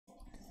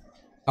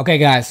Okay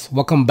guys,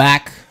 welcome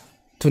back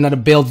to another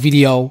build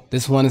video.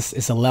 This one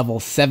is a level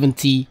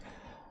 70,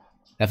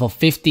 level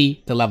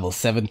 50 to level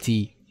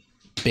 70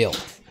 build.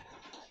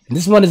 And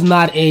this one is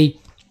not a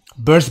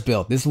burst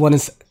build. This one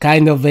is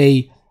kind of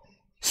a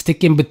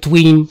stick in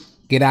between,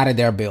 get out of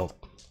there build.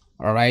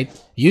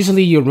 Alright?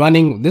 Usually you're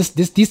running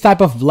these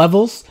type of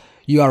levels,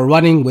 you are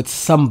running with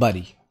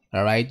somebody.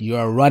 Alright? You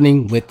are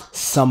running with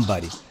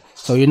somebody.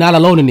 So you're not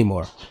alone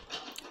anymore.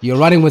 You're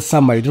running with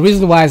somebody. The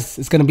reason why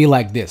it's gonna be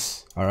like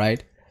this.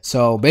 Alright?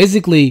 So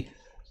basically,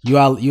 you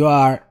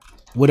are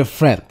with a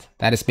friend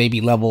that is maybe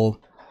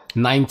level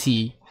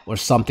 90 or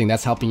something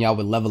that's helping you out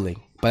with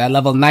leveling. But at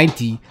level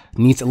 90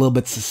 needs a little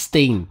bit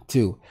sustain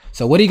too.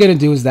 So what are you gonna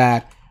do is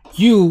that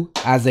you,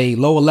 as a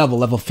lower level,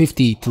 level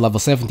 50 to level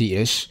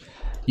 70-ish,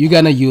 you're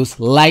gonna use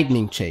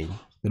lightning chain.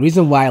 The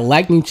reason why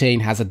lightning chain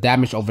has a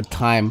damage over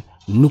time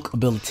nuke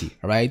ability,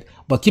 alright?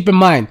 But keep in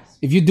mind,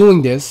 if you're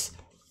doing this,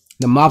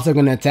 the mobs are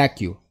gonna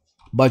attack you.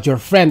 But your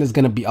friend is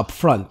going to be up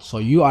front. So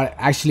you are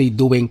actually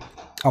doing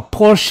a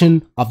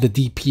portion of the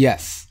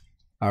DPS.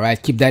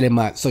 Alright, keep that in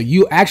mind. So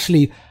you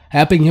actually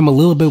helping him a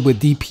little bit with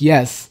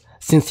DPS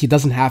since he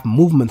doesn't have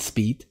movement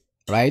speed.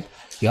 Right?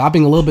 You're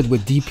helping a little bit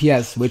with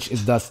DPS, which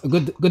does a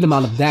good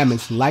amount of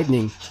damage,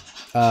 lightning,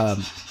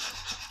 the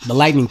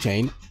lightning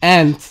chain.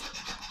 And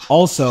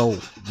also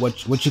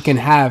what you can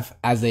have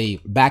as a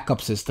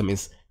backup system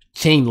is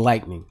chain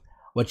lightning.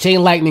 What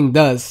chain lightning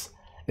does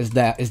is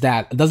that it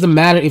doesn't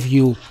matter if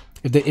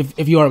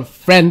your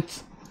friend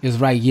is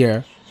right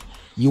here,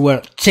 you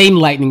were chain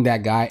lightning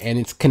that guy and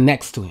it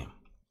connects to him.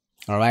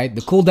 Alright,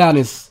 the cooldown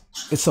it's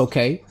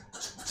okay.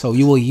 So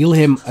you will heal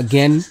him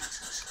again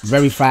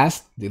very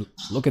fast.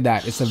 Look at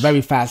that, it's a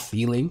very fast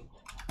healing.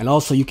 And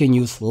also you can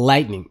use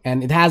lightning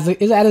and it's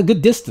at a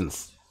good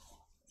distance.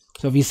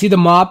 So if you see the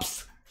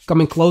mobs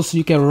coming closer,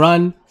 you can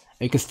run and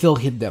you can still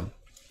hit them.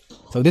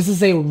 So this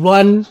is a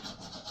run,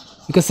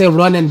 you can say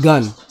run and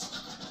gun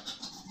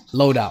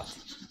loadout.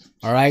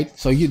 All right,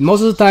 so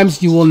most of the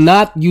times you will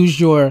not use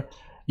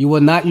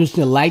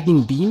the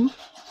lightning beam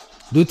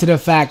due to the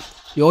fact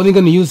you're only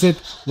going to use it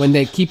when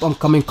they keep on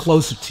coming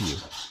closer to you.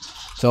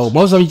 So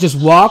most of them you just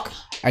walk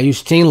and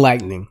use chain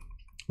lightning.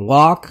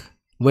 Walk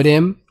with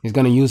him, he's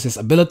going to use his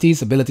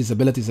abilities, and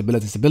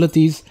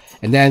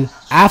then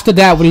after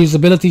that, when he uses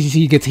abilities, you see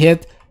he gets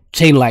hit,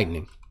 chain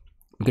lightning,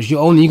 because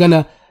you're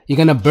gonna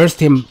burst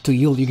him to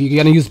heal.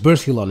 You're gonna use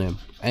burst heal on him,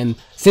 and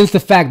since the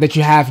fact that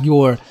you have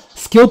your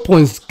skill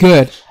points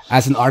good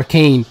as an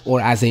arcane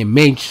or as a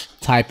mage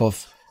type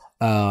of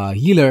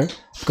healer,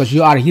 because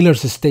you are healer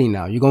sustain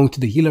now. You're going to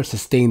the healer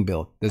sustain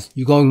build.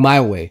 You're going my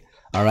way.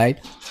 All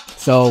right.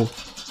 So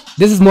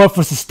this is more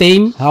for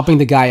sustain, helping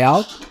the guy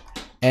out,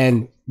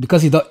 and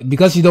because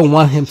you don't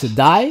want him to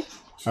die.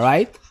 All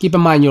right. Keep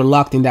in mind you're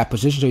locked in that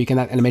position, so you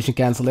cannot animation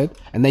cancel it,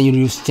 and then you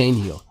use chain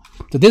heal.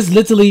 So this is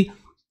literally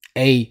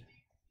a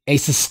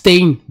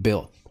sustain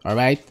build. All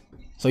right.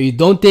 So you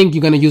don't think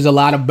you're gonna use a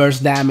lot of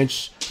burst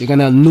damage. You're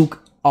gonna nuke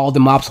all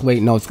the mobs.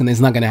 Wait, no, it's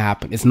not gonna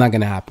happen. It's not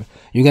gonna happen.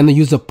 You're gonna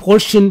use a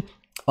portion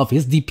of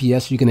his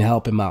DPS. You're gonna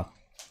help him out.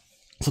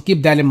 So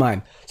keep that in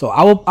mind. So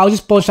I'll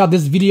just post out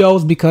these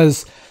videos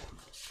because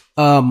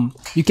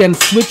you can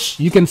switch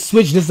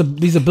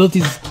these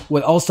abilities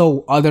with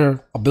also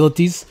other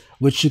abilities,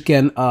 which you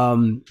can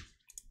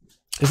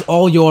is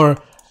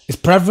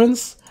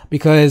preference,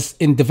 because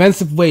in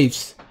defensive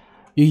waves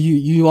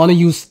you want to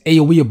use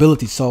AoE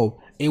abilities. So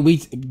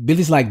AoE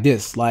abilities like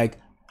this, like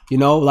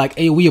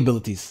AoE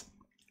abilities.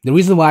 The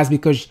reason why is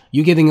because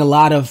you're getting a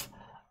lot of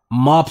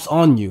mobs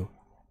on you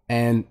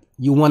and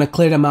you want to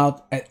clear them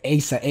out at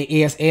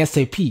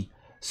ASAP.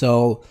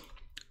 So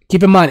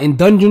keep in mind, in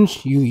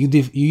dungeons you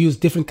use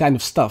different kind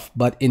of stuff,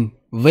 but in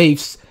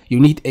waves you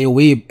need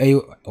AoE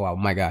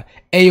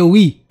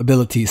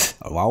abilities.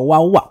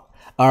 Wow.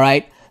 All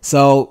right,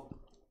 so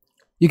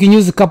you can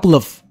use a couple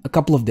of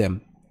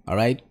them. All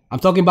right, I'm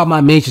talking about my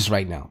mages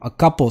right now, a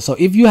couple. So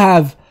if you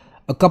have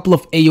a couple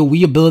of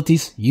AoE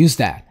abilities, use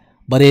that.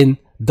 But in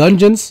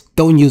dungeons,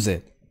 don't use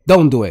it.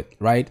 Don't do it,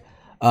 right?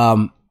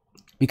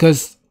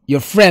 Because your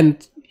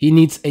friend, he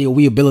needs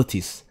AoE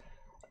abilities.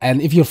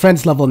 And if your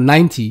friend's level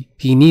 90,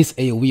 he needs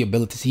AoE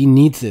abilities. He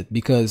needs it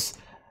because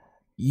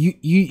you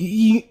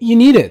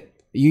need it.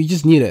 You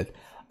just need it.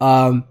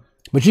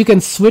 But you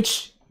can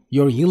switch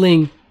your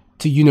healing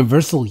to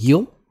universal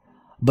heal.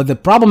 But the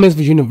problem is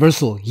with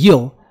universal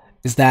heal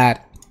is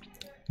that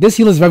this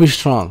heal is very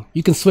strong.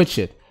 You can switch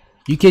it.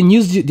 You can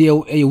use the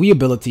AoE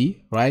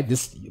ability, right?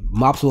 This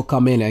mobs will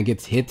come in and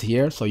get hit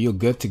here, so you're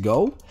good to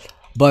go.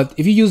 But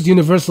if you use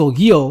universal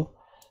heal,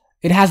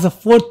 it has a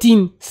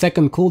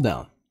 14-second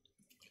cooldown.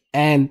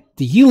 And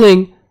the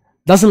healing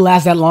doesn't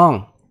last that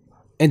long.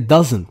 It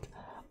doesn't.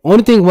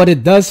 Only thing what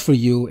it does for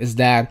you is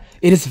that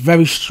it is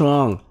very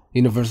strong,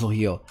 universal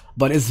heal.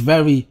 But it's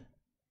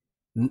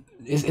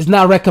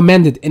not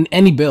recommended in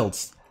any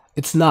builds.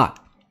 It's not.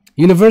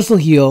 Universal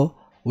heal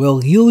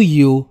will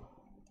heal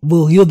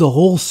the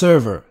whole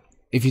server,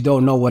 if you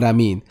don't know what I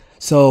mean.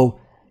 So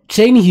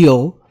chain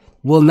heal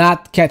will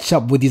not catch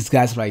up with these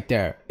guys right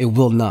there. It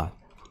will not.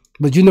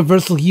 But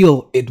universal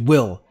heal, it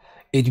will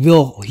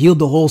heal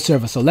the whole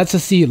server. So let's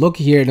just see, look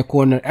here in the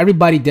corner,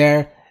 everybody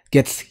there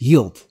gets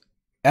healed.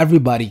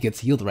 Everybody gets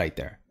healed right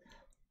there.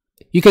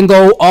 You can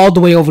go all the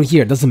way over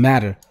here, doesn't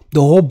matter.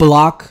 The whole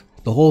block,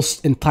 the whole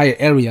entire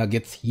area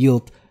gets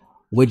healed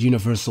with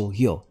universal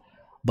heal.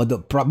 But the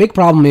big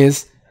problem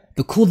is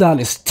the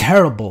cooldown is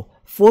terrible.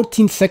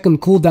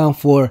 14-second cooldown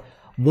for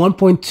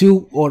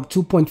 1.2 or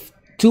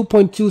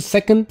 2.2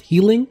 second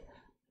healing.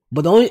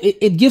 But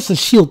it gives a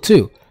shield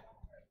too,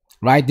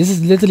 right? This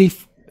is literally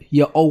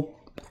your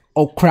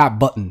oh crap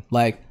button.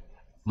 Like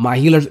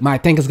my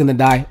tank is gonna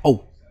die.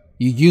 Oh,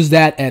 you use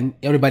that and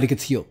everybody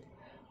gets healed.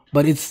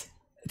 But it's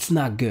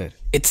not good.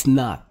 It's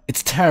not.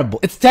 It's terrible.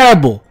 It's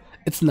terrible.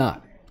 It's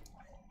not.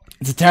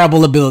 It's a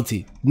terrible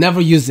ability. Never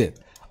use it.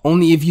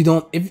 Only if you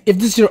don't. If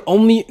this is your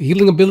only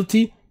healing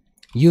ability,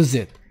 use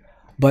it.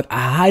 But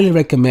I highly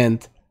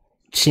recommend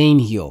chain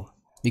heal,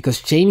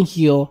 because chain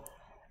heal,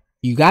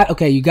 you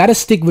gotta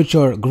stick with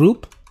your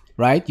group,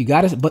 right?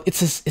 But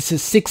it's a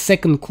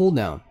 6-second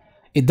cooldown.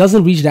 It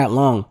doesn't reach that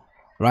long,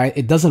 right?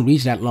 It doesn't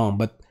reach that long,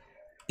 but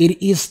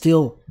it is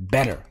still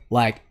better.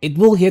 Like it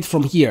will hit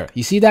from here.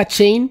 You see that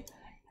chain?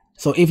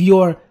 So if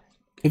you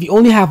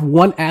only have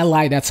one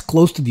ally that's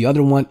close to the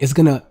other one, it's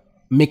gonna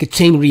make a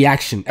chain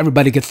reaction.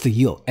 Everybody gets to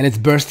heal, and it's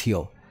burst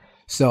heal.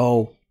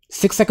 So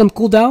 6-second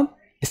cooldown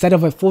instead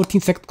of a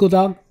 14-second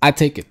cooldown, I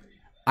take it.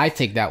 I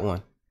take that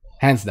one,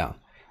 hands down.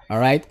 All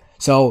right.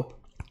 So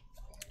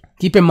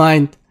keep in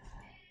mind,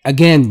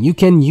 again, you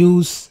can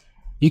use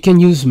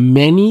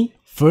many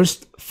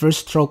first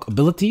stroke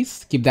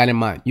abilities. Keep that in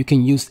mind. You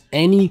can use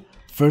any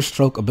first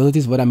stroke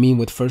abilities. What I mean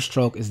with first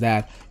stroke is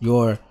that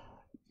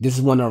this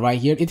is one right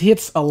here. It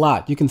hits a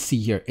lot. You can see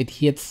here, it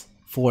hits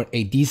for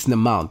a decent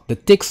amount. The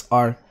ticks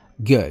are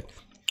good.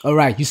 All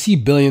right, you see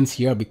billions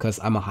here because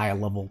I'm a higher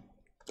level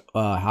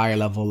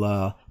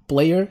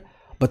player,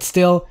 but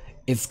still,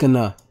 it's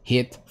gonna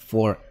hit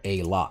for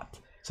a lot.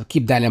 So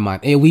keep that in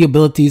mind. AoE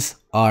abilities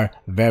are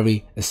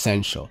very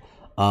essential.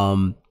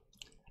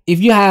 If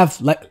you have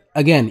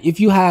if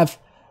you have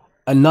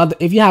an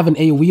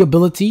AoE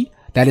ability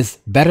that is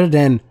better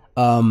than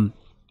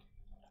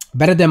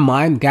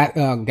mine,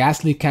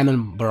 Ghastly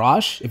Cannon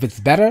Barrage, if it's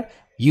better,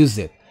 use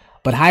it.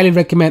 But highly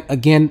recommend,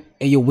 again,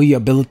 AoE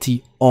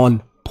ability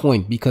on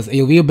point, because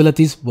AoE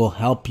abilities will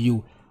help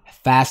you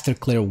faster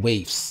clear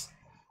waves,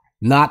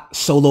 not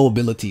solo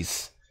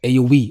abilities.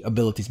 AoE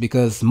abilities,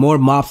 because more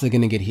mobs are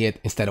gonna get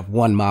hit instead of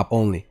one mob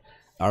only.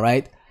 All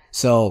right,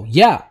 so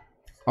yeah,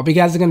 hope you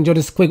guys are gonna enjoy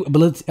this quick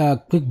build.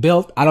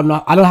 I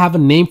don't have a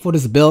name for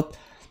this build.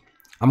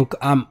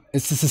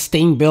 It's a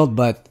sustained build,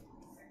 but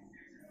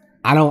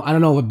I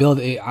don't know what build.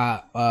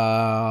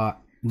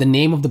 The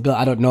name of the build,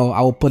 I don't know.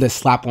 I will put a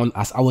slap on.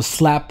 I will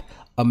slap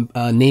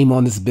a name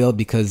on this build,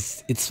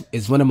 because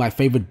it's one of my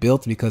favorite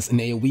builds, because an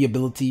AoE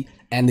ability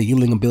and the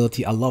healing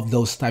ability, I love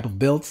those type of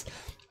builds.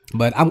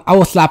 But I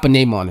will slap a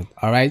name on it.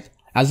 All right.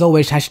 As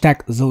always,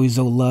 hashtag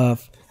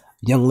ZoeZoeLove,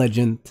 Young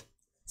Legend.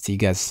 See you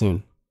guys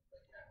soon.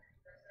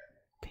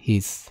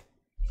 Peace.